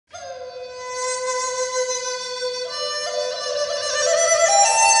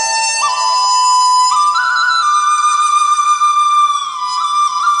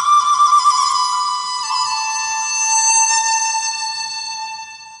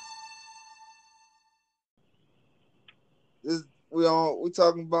This we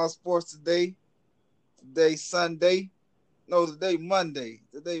talking about sports today. Today Sunday. No, today Monday.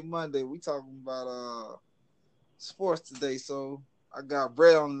 Today Monday. We talking about sports today. So I got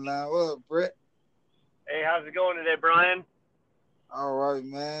Brett on the line. What up, Brett? Hey, how's it going today, Brian? All right,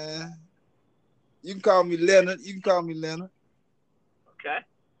 man. You can call me Leonard. You can call me Leonard. Okay.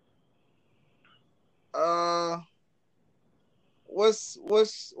 Uh, what's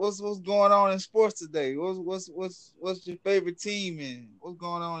going on in sports today? What's your favorite team in? What's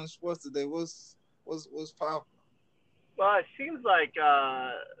going on in sports today? What's popular? Well, it seems like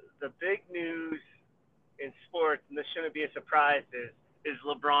the big news in sports, and this shouldn't be a surprise, is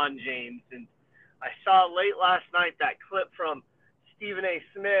LeBron James. And I saw late last night that clip from Stephen A.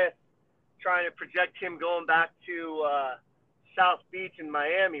 Smith trying to project him going back to South Beach in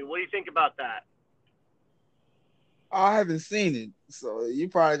Miami. What do you think about that? I haven't seen it, so you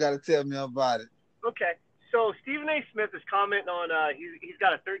probably got to tell me about it. Okay. So Stephen A. Smith is commenting on he's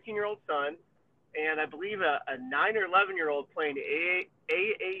got a 13-year-old son, and I believe a 9 or 11-year-old playing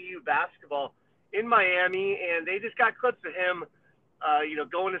AAU basketball in Miami, and they just got clips of him,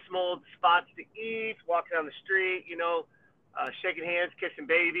 going to some old spots to eat, walking down the street, shaking hands, kissing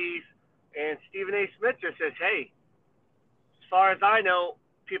babies, and Stephen A. Smith just says, "Hey, as far as I know,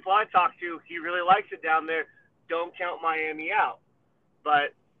 people I talk to, he really likes it down there. Don't count Miami out."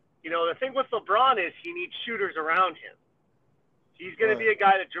 But the thing with LeBron is he needs shooters around him. He's going to be Right, a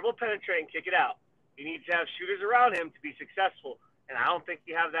guy that dribble, penetrate, and kick it out. He needs to have shooters around him to be successful, and I don't think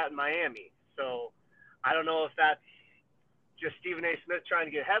you have that in Miami. So I don't know if that's just Stephen A. Smith trying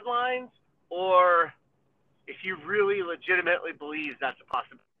to get headlines, or if he really legitimately believes that's a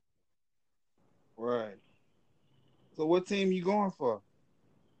possibility. right. So what team you going for?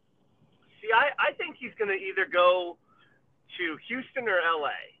 See, I think he's going to either go to Houston or LA.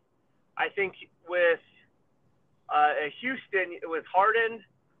 I think with Houston, with Harden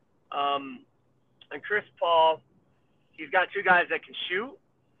and Chris Paul, he's got two guys that can shoot,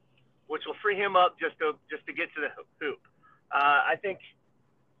 which will free him up just to get to the hoop. I think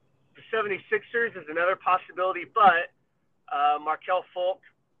the 76ers is another possibility, but Markel Fulk,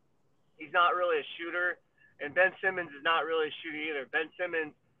 he's not really a shooter, and Ben Simmons is not really a shooter either. Ben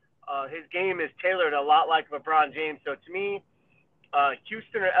Simmons, his game is tailored a lot like LeBron James. So to me,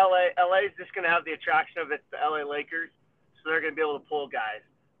 Houston or LA, LA is just going to have the attraction of it's the LA Lakers, so they're going to be able to pull guys.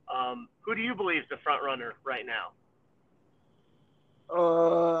 Who do you believe is the front runner right now?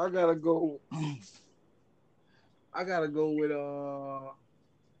 I gotta go. I gotta go with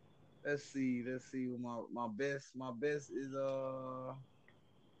Let's see. Let's see. My best is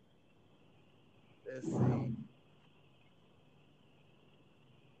Let's see.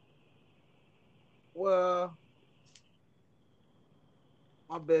 Well,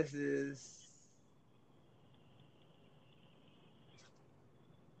 my best is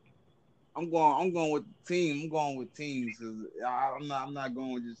I'm going with the team. I'm going with teams because I'm not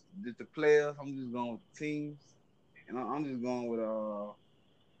going with just the players. I'm just going with the teams, and I'm just going with the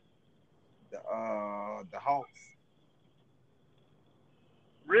Hawks.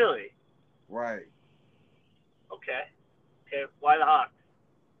 Really? Right. Okay. Okay. Why the Hawks?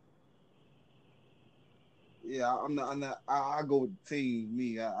 Yeah, I'm not. I go with the team.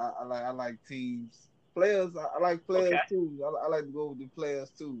 Me, I like teams. Players, I like Okay. players too. I like to go with the players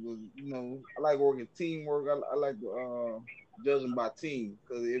too. 'Cause, I like working teamwork. I like to judging by team.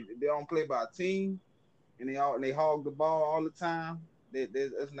 Because if they don't play by team and they hog the ball all the time,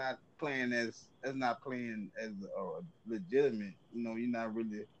 that's not playing as legitimate. You're not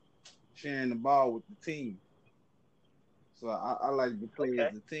really sharing the ball with the team. So I like to play Okay.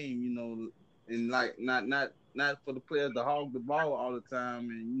 as a team, and like not for the players to hog the ball all the time,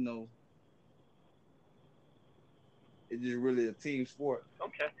 and it's just really a team sport.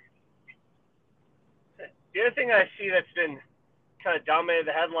 Okay. The other thing I see that's been kind of dominated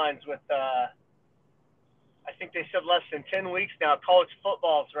the headlines with, I think they said less than 10 weeks now. College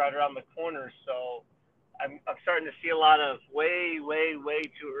football is right around the corner, so I'm starting to see a lot of way, way, way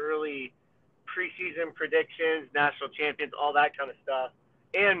too early preseason predictions, national champions, all that kind of stuff,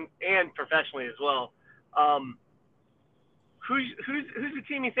 and professionally as well. Um, who's the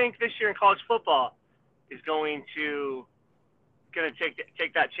team you think this year in college football is going to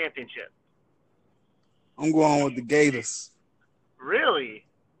take that championship? I'm going with the Gators. Really?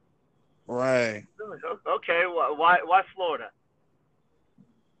 Right. Okay. Why Florida?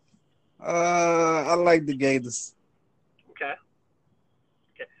 I like the Gators. Okay.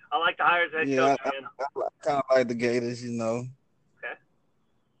 Okay. I like the hires head coach, Yeah, I, man. I kind of like the Gators. Okay.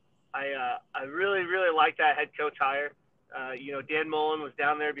 I really really like that head coach hire. Dan Mullen was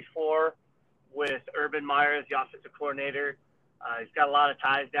down there before. with Urban Meyer as the offensive coordinator. He's got a lot of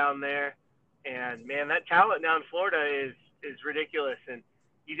ties down there. And, man, that talent down in Florida is ridiculous. And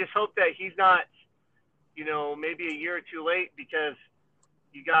you just hope that he's not, maybe a year or two late, because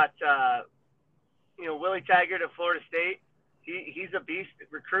you got, Willie Taggart at Florida State. He's a beast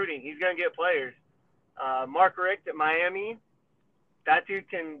at recruiting. He's going to get players. Mark Richt at Miami, that dude's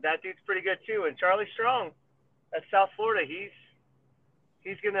pretty good too. And Charlie Strong at South Florida, he's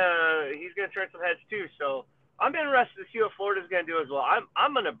gonna turn some heads too. So I'm interested to see what Florida's gonna do as well.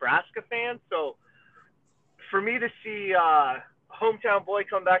 I'm a Nebraska fan, so for me to see hometown boy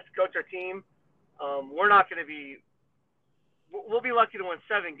come back to coach our team, we'll be lucky to win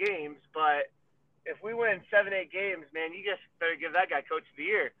 7 games, but if we win 7-8 games, man, you just better give that guy coach of the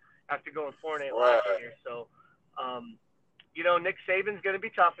year after going 4-8 last year. So, Nick Saban's going to be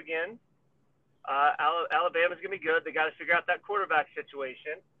tough again. Alabama's going to be good. They got to figure out that quarterback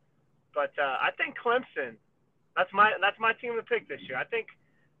situation. But I think Clemson. That's my team to pick this year. I think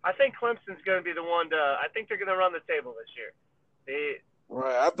Clemson's going to be the one to. I think they're going to run the table this year.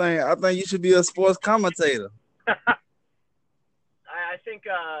 Right. I think you should be a sports commentator. I think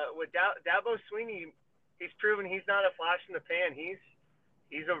with Dabo Swinney, he's proven he's not a flash in the pan.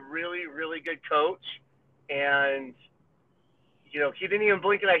 He's a really, really good coach, and he didn't even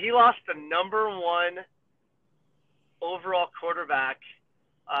blink an eye. He lost the number 1 overall quarterback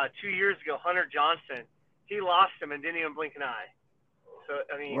 2 years ago, Hunter Johnson. He lost him and didn't even blink an eye. So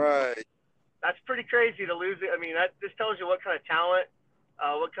right. That's pretty crazy to lose it. That just tells you what kind of talent,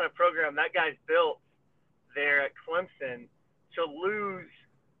 what kind of program that guy's built there at Clemson, to lose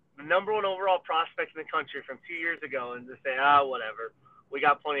the number 1 overall prospect in the country from 2 years ago and to say, whatever, we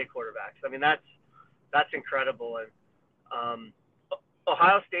got plenty of quarterbacks. That's incredible. And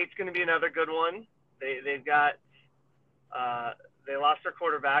Ohio State's going to be another good one. They've got they lost their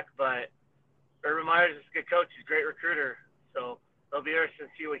quarterback, but Urban Meyer is a good coach. He's a great recruiter, so it'll be interesting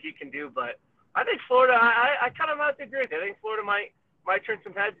to see what he can do. But I think Florida, I kind of have to agree with you. I think Florida might turn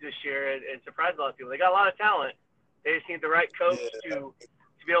some heads this year and surprise a lot of people. They got a lot of talent. They just need the right coach to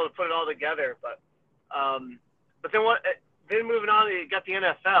be able to put it all together. But then what? Then moving on, you got the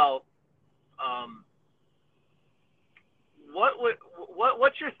NFL.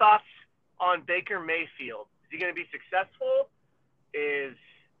 What's your thoughts on Baker Mayfield? Is he going to be successful?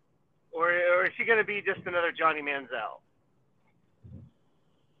 Or is he going to be just another Johnny Manziel?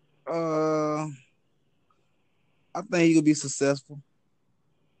 I think he could be successful.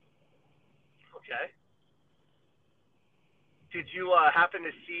 Okay. Did you happen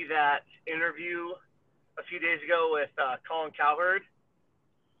to see that interview a few days ago with Colin Cowherd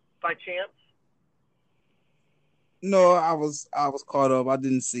by chance? No, I was caught up. I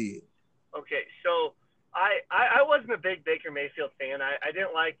didn't see it. Okay, so I wasn't a big Baker Mayfield fan. I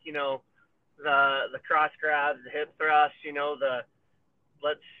didn't like, the cross grabs, the hip thrust, the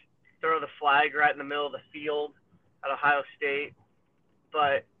let's throw the flag right in the middle of the field at Ohio State.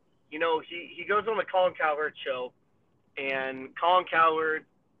 But, he goes on the Colin Cowherd show, and Colin Cowherd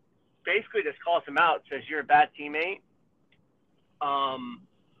basically just calls him out, says you're a bad teammate.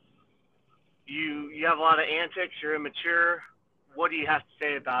 You have a lot of antics. You're immature. What do you have to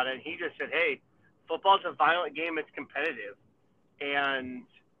say about it? And he just said, hey, football's a violent game. It's competitive. And,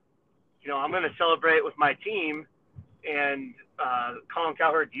 I'm going to celebrate with my team. And Colin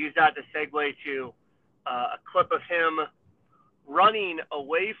Cowherd used that to segue to a clip of him running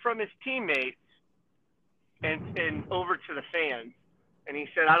away from his teammates and over to the fans. And he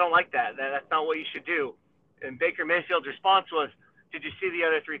said, I don't like that. That's not what you should do. And Baker Mayfield's response was, did you see the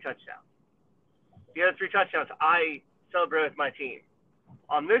other 3 touchdowns? The other 3 touchdowns, I celebrate with my team.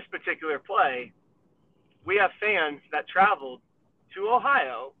 On this particular play, we have fans that traveled to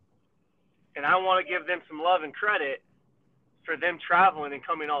Ohio, and I want to give them some love and credit for them traveling and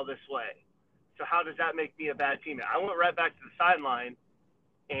coming all this way. So how does that make me a bad teammate? I went right back to the sideline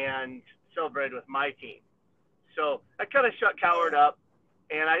and celebrated with my team. So that kind of shut Cowherd up.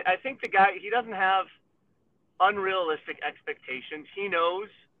 And I think the guy, he doesn't have unrealistic expectations. He knows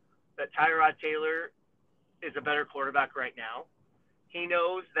that Tyrod Taylor is a better quarterback right now. He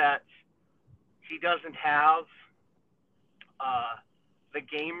knows that he doesn't have the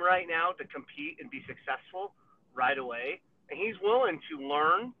game right now to compete and be successful right away. And he's willing to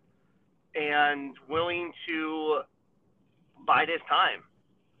learn and willing to bide his time.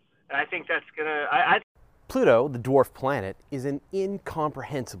 And I think that's going to Pluto, the dwarf planet, is an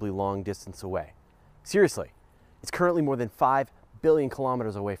incomprehensibly long distance away. Seriously, it's currently more than 5 billion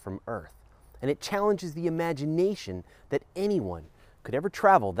kilometers away from Earth, and it challenges the imagination that anyone could ever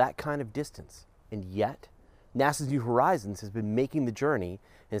travel that kind of distance. And yet, NASA's New Horizons has been making the journey,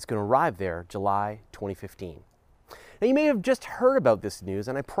 and it's going to arrive there July 2015. Now, you may have just heard about this news,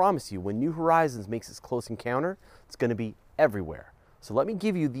 and I promise you, when New Horizons makes its close encounter, it's going to be everywhere. So let me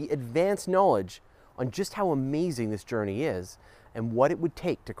give you the advanced knowledge on just how amazing this journey is and what it would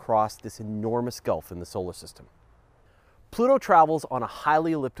take to cross this enormous gulf in the solar system. Pluto travels on a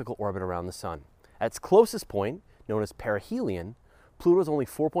highly elliptical orbit around the Sun. At its closest point, known as perihelion, Pluto is only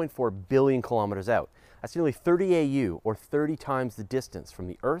 4.4 billion kilometers out. That's nearly 30 AU, or 30 times the distance from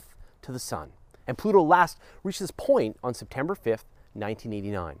the Earth to the Sun. And Pluto last reached this point on September 5th,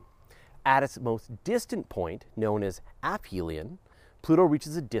 1989. At its most distant point, known as aphelion, Pluto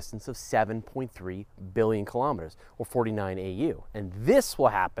reaches a distance of 7.3 billion kilometers, or 49 AU. And this will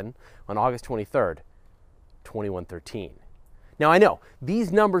happen on August 23rd, 2113. Now, I know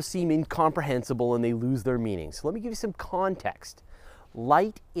these numbers seem incomprehensible and they lose their meaning. So let me give you some context.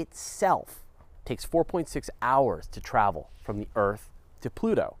 Light itself takes 4.6 hours to travel from the Earth to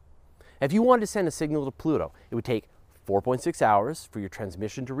Pluto. If you wanted to send a signal to Pluto, it would take 4.6 hours for your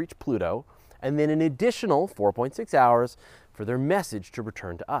transmission to reach Pluto, and then an additional 4.6 hours for their message to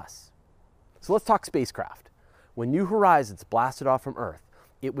return to us. So let's talk spacecraft. When New Horizons blasted off from Earth,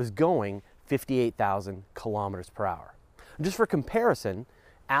 it was going 58,000 kilometers per hour. And just for comparison,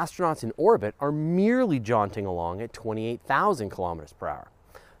 astronauts in orbit are merely jaunting along at 28,000 kilometers per hour.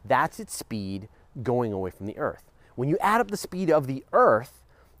 That's its speed going away from the Earth. When you add up the speed of the Earth,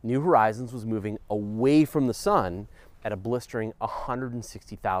 New Horizons was moving away from the Sun at a blistering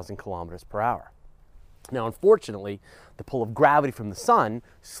 160,000 kilometers per hour. Now, unfortunately, the pull of gravity from the Sun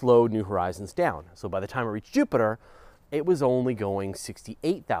slowed New Horizons down. So by the time it reached Jupiter, it was only going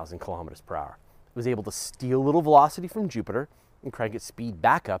 68,000 kilometers per hour. It was able to steal a little velocity from Jupiter and crank its speed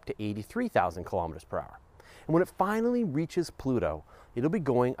back up to 83,000 kilometers per hour. And when it finally reaches Pluto, it'll be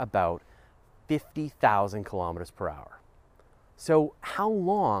going about 50,000 kilometers per hour. So how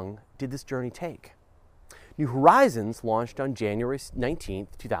long did this journey take? New Horizons launched on January 19,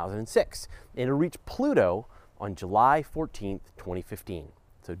 2006, and it'll reach Pluto on July 14, 2015.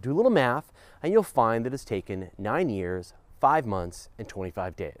 So do a little math, and you'll find that it's taken 9 years, 5 months, and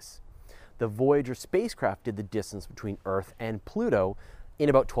 25 days. The Voyager spacecraft did the distance between Earth and Pluto in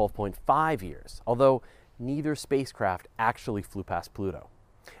about 12.5 years, although neither spacecraft actually flew past Pluto.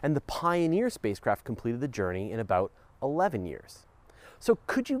 And the Pioneer spacecraft completed the journey in about 11 years. So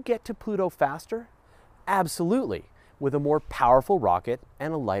could you get to Pluto faster? Absolutely. With a more powerful rocket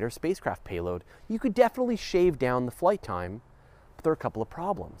and a lighter spacecraft payload, you could definitely shave down the flight time, but there are a couple of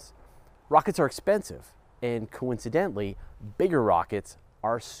problems. Rockets are expensive, and coincidentally, bigger rockets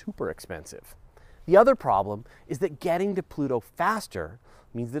are super expensive. The other problem is that getting to Pluto faster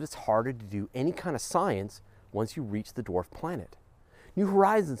means that it's harder to do any kind of science once you reach the dwarf planet. New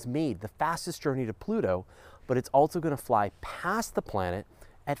Horizons made the fastest journey to Pluto, but it's also going to fly past the planet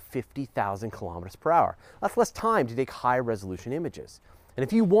at 50,000 kilometers per hour. That's less time to take high-resolution images. And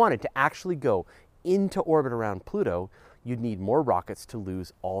if you wanted to actually go into orbit around Pluto, you'd need more rockets to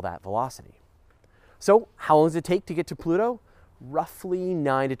lose all that velocity. So how long does it take to get to Pluto? Roughly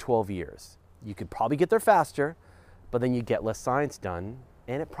 9 to 12 years. You could probably get there faster, but then you'd get less science done,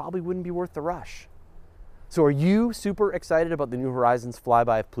 and it probably wouldn't be worth the rush. So are you super excited about the New Horizons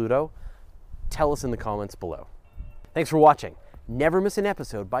flyby of Pluto? Tell us in the comments below. Thanks for watching. Never miss an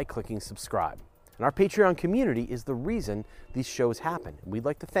episode by clicking subscribe. And our Patreon community is the reason these shows happen. And we'd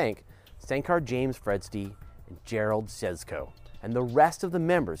like to thank Sankar James Fredsty and Gerald Sesko, and the rest of the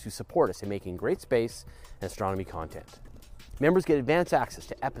members who support us in making great space and astronomy content. Members get advance access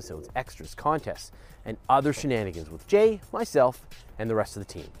to episodes, extras, contests, and other shenanigans with Jay, myself, and the rest of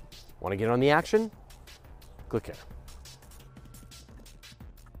the team. Want to get on the action? Click here.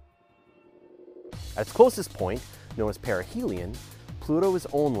 At its closest point, known as perihelion, Pluto is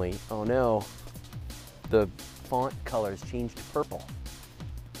only, oh no, the font colors changed to purple.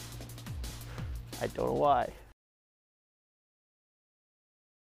 I don't know why.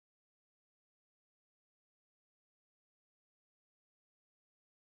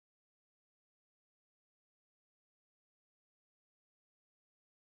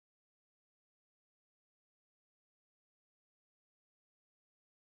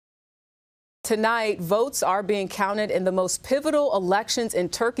 Tonight, votes are being counted in the most pivotal elections in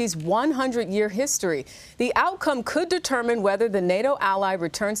Turkey's 100-year history. The outcome could determine whether the NATO ally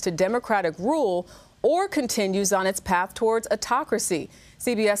returns to democratic rule or continues on its path towards autocracy.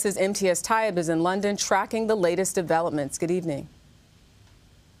 CBS's MTS Taib is in London tracking the latest developments. Good evening.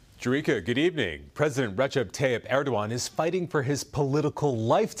 Jarika, good evening. President Recep Tayyip Erdogan is fighting for his political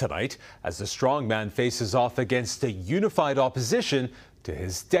life tonight as the strongman faces off against a unified opposition to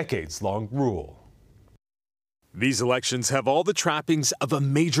his decades-long rule. These elections have all the trappings of a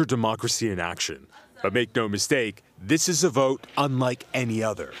major democracy in action. But make no mistake, this is a vote unlike any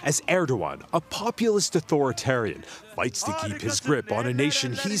other, as Erdogan, a populist authoritarian, fights to keep his grip on a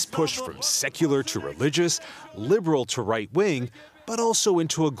nation he's pushed from secular to religious, liberal to right-wing, but also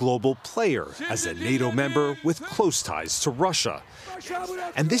into a global player as a NATO member with close ties to Russia.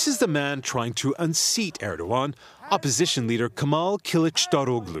 And this is the man trying to unseat Erdogan, opposition leader Kemal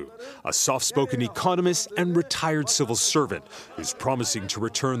Kılıçdaroğlu, a soft-spoken economist and retired civil servant who's promising to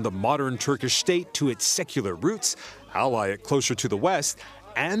return the modern Turkish state to its secular roots, ally it closer to the West,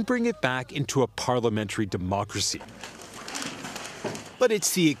 and bring it back into a parliamentary democracy. But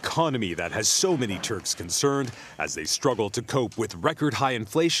it's the economy that has so many Turks concerned as they struggle to cope with record-high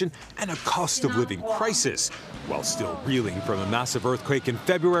inflation and a cost-of-living crisis, while still reeling from a massive earthquake in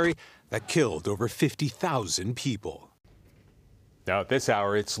February that killed over 50,000 people. Now, at this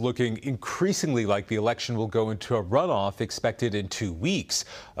hour, it's looking increasingly like the election will go into a runoff expected in 2 weeks,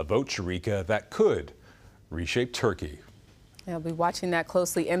 a vote, Sharika, that could reshape Turkey. I'll be watching that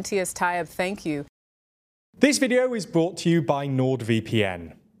closely. MTS Tayyip, thank you. This video is brought to you by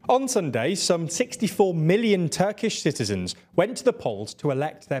NordVPN. On Sunday, some 64 million Turkish citizens went to the polls to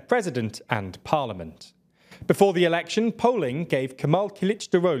elect their president and parliament. Before the election, polling gave Kemal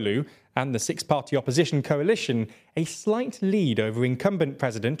Kılıçdaroğlu and the six-party opposition coalition a slight lead over incumbent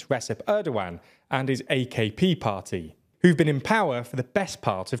President Recep Erdogan and his AKP party, who've been in power for the best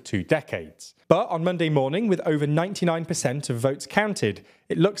part of 2 decades. But on Monday morning, with over 99% of votes counted,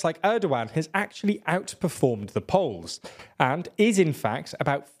 it looks like Erdogan has actually outperformed the polls and is in fact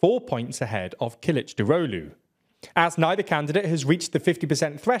about 4 points ahead of Kılıçdaroğlu. As neither candidate has reached the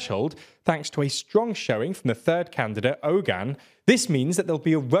 50% threshold, thanks to a strong showing from the third candidate, Öcalan, this means that there'll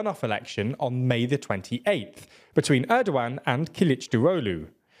be a runoff election on May the 28th between Erdogan and Kılıçdaroğlu.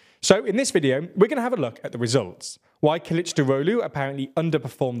 So in this video, we're going to have a look at the results, why Kılıçdaroğlu apparently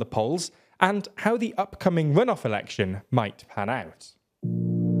underperformed the polls, and how the upcoming runoff election might pan out.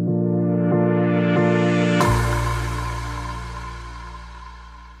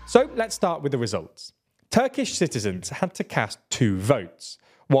 So let's start with the results. Turkish citizens had to cast 2 votes,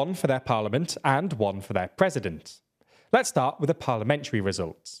 one for their parliament and one for their president. Let's start with the parliamentary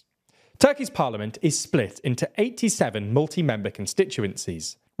results. Turkey's parliament is split into 87 multi-member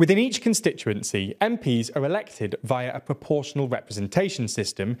constituencies. Within each constituency, MPs are elected via a proportional representation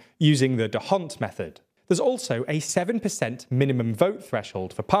system using the D'Hondt method. There's also a 7% minimum vote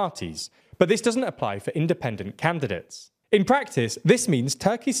threshold for parties, but this doesn't apply for independent candidates. In practice, this means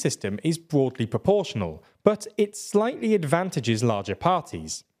Turkey's system is broadly proportional, but it slightly advantages larger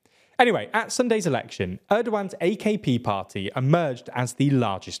parties. Anyway, at Sunday's election, Erdogan's AKP party emerged as the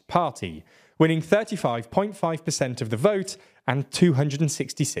largest party, winning 35.5% of the vote and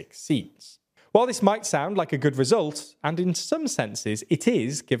 266 seats. While this might sound like a good result, and in some senses it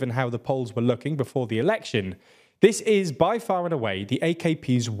is given how the polls were looking before the election, this is by far and away the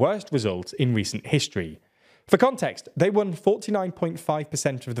AKP's worst result in recent history. For context, they won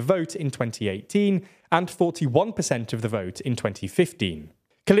 49.5% of the vote in 2018 and 41% of the vote in 2015.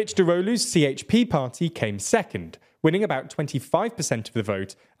 Kılıçdaroğlu's CHP party came second, winning about 25% of the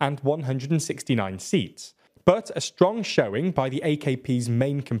vote and 169 seats. But a strong showing by the AKP's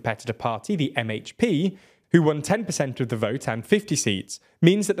main competitor party, the MHP, who won 10% of the vote and 50 seats,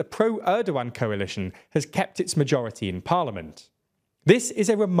 means that the pro-Erdogan coalition has kept its majority in parliament. This is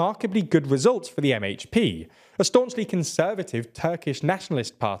a remarkably good result for the MHP, a staunchly conservative Turkish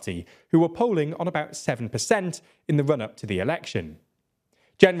nationalist party who were polling on about 7% in the run-up to the election.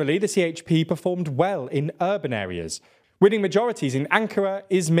 Generally, the CHP performed well in urban areas, winning majorities in Ankara,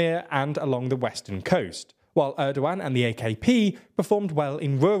 Izmir and along the western coast, while Erdogan and the AKP performed well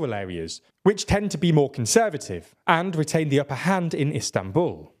in rural areas, which tend to be more conservative, and retained the upper hand in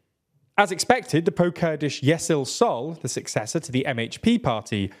Istanbul. As expected, the pro-Kurdish Yeşil Sol, the successor to the MHP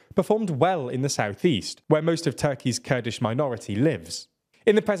party, performed well in the southeast, where most of Turkey's Kurdish minority lives.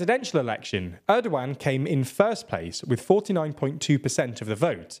 In the presidential election, Erdogan came in first place with 49.2% of the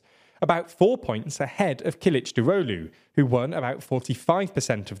vote, about 4 points ahead of Kılıçdaroğlu, who won about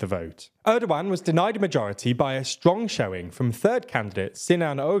 45% of the vote. Erdogan was denied a majority by a strong showing from third candidate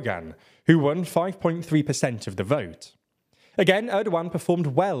Sinan Ogan, who won 5.3% of the vote. Again, Erdogan performed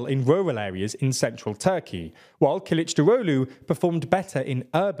well in rural areas in central Turkey, while Kılıçdaroğlu performed better in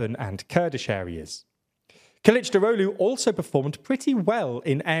urban and Kurdish areas. Kılıçdaroğlu also performed pretty well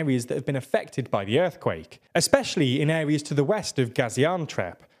in areas that have been affected by the earthquake, especially in areas to the west of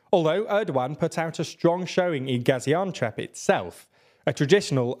Gaziantep, although Erdogan put out a strong showing in Gaziantep itself, a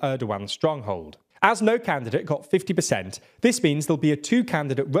traditional Erdogan stronghold. As no candidate got 50%, this means there'll be a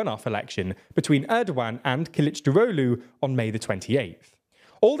two-candidate runoff election between Erdogan and Kılıçdaroğlu on May the 28th.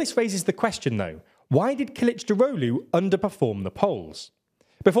 All this raises the question, though, why did Kılıçdaroğlu underperform the polls?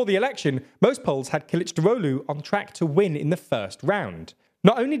 Before the election, most polls had Kılıçdaroğlu on track to win in the first round.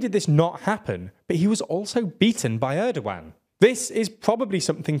 Not only did this not happen, but he was also beaten by Erdogan. This is probably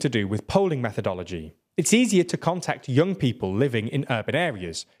something to do with polling methodology. It's easier to contact young people living in urban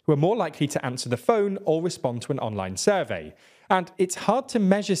areas, who are more likely to answer the phone or respond to an online survey. And it's hard to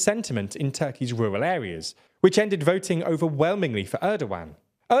measure sentiment in Turkey's rural areas, which ended voting overwhelmingly for Erdogan.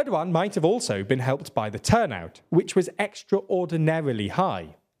 Erdogan might have also been helped by the turnout, which was extraordinarily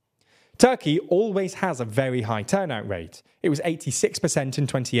high. Turkey always has a very high turnout rate. It was 86% in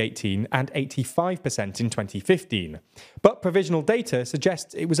 2018 and 85% in 2015. But provisional data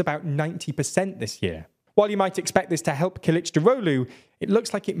suggests it was about 90% this year. While you might expect this to help Kılıçdaroğlu, it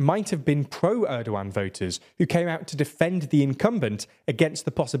looks like it might have been pro-Erdogan voters who came out to defend the incumbent against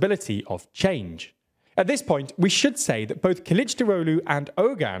the possibility of change. At this point, we should say that both Kılıçdaroğlu and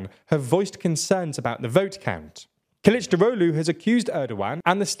Öcalan have voiced concerns about the vote count. Kılıçdaroğlu has accused Erdogan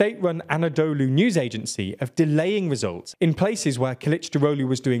and the state-run Anadolu news agency of delaying results in places where Kılıçdaroğlu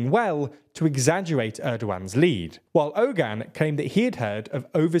was doing well to exaggerate Erdogan's lead, while Öcalan claimed that he had heard of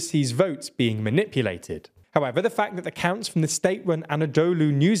overseas votes being manipulated. However, the fact that the counts from the state-run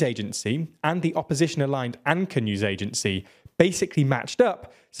Anadolu news agency and the opposition-aligned Anka news agency basically matched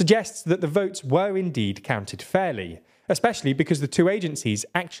up suggests that the votes were indeed counted fairly, especially because the two agencies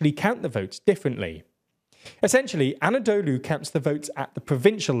actually count the votes differently. Essentially, Anadolu counts the votes at the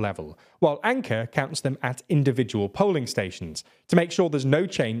provincial level, while Anka counts them at individual polling stations, to make sure there's no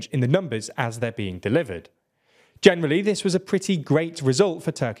change in the numbers as they're being delivered. Generally, this was a pretty great result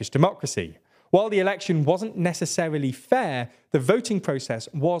for Turkish democracy. While the election wasn't necessarily fair, the voting process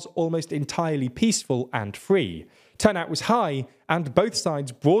was almost entirely peaceful and free. Turnout was high, and both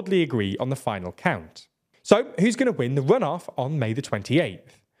sides broadly agree on the final count. So, who's going to win the runoff on May the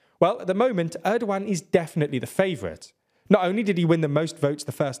 28th? Well, at the moment, Erdogan is definitely the favourite. Not only did he win the most votes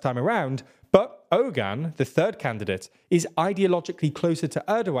the first time around, but Öcalan, the third candidate, is ideologically closer to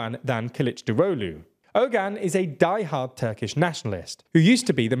Erdogan than Kılıçdaroğlu. Öcalan is a die-hard Turkish nationalist who used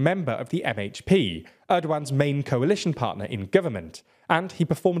to be the member of the MHP, Erdogan's main coalition partner in government, and he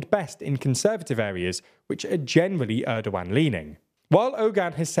performed best in conservative areas which are generally Erdogan-leaning. While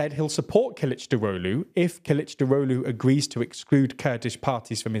Öcalan has said he'll support Kılıçdaroğlu if Kılıçdaroğlu agrees to exclude Kurdish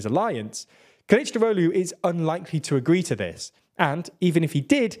parties from his alliance, Kılıçdaroğlu is unlikely to agree to this, and even if he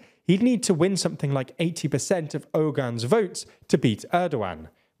did, he'd need to win something like 80% of Öcalan's votes to beat Erdogan,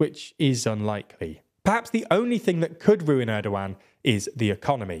 which is unlikely. Perhaps the only thing that could ruin Erdogan is the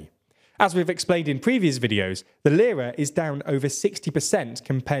economy. As we've explained in previous videos, the lira is down over 60%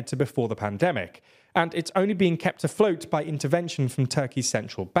 compared to before the pandemic, and it's only being kept afloat by intervention from Turkey's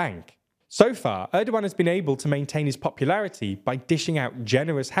central bank. So far, Erdogan has been able to maintain his popularity by dishing out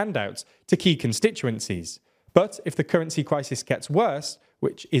generous handouts to key constituencies. But if the currency crisis gets worse,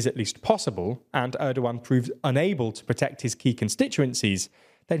 which is at least possible, and Erdogan proves unable to protect his key constituencies,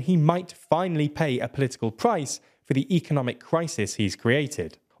 then he might finally pay a political price for the economic crisis he's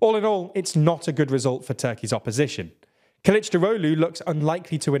created. All in all, it's not a good result for Turkey's opposition. Kılıçdaroğlu looks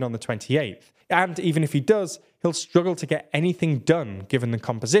unlikely to win on the 28th, and even if he does, he'll struggle to get anything done given the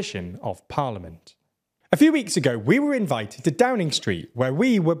composition of Parliament. A few weeks ago, we were invited to Downing Street, where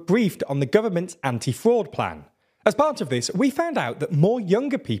we were briefed on the government's anti-fraud plan. As part of this, we found out that more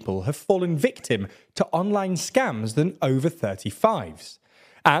younger people have fallen victim to online scams than over 35s.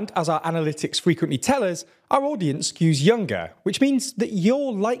 And as our analytics frequently tell us, our audience skews younger, which means that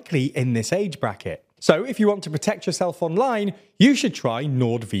you're likely in this age bracket. So if you want to protect yourself online, you should try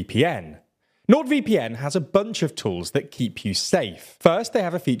NordVPN. NordVPN has a bunch of tools that keep you safe. First, they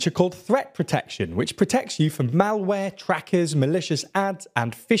have a feature called Threat Protection, which protects you from malware, trackers, malicious ads,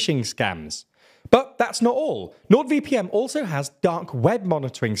 and phishing scams. But that's not all. NordVPN also has dark web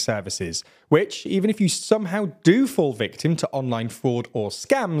monitoring services, which, even if you somehow do fall victim to online fraud or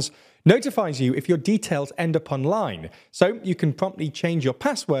scams, notifies you if your details end up online, so you can promptly change your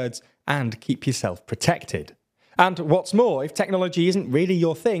passwords and keep yourself protected. And what's more, if technology isn't really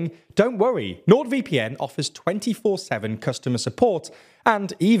your thing, don't worry. NordVPN offers 24/7 customer support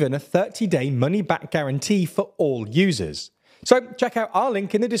and even a 30-day money-back guarantee for all users. So check out our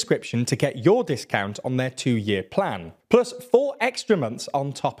link in the description to get your discount on their 2-year plan, plus 4 extra months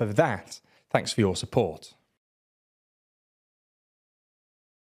on top of that. Thanks for your support.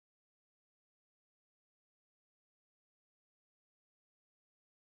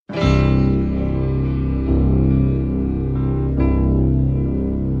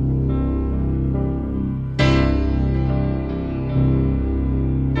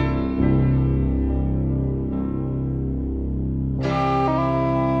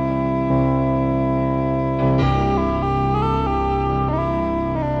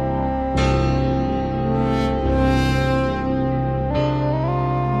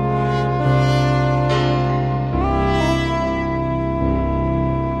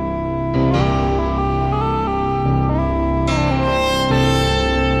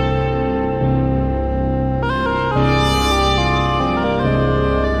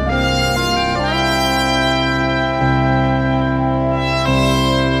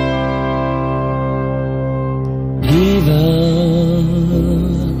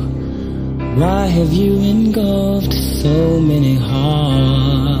 have you engulfed so many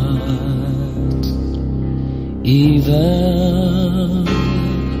hearts? Evil,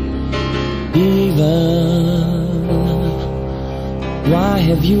 evil. Why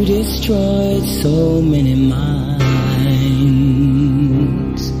have you destroyed so many minds?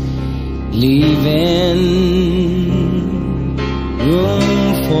 Leaving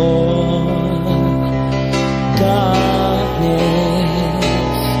room for darkness,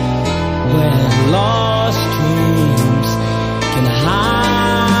 where lost dreams can hide.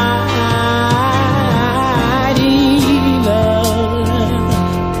 Evil,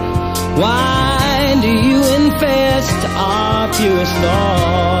 why do you infest our purest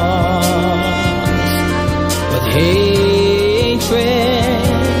laws with hatred?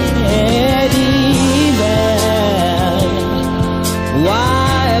 Evil, why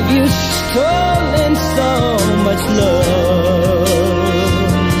have you stolen so much love?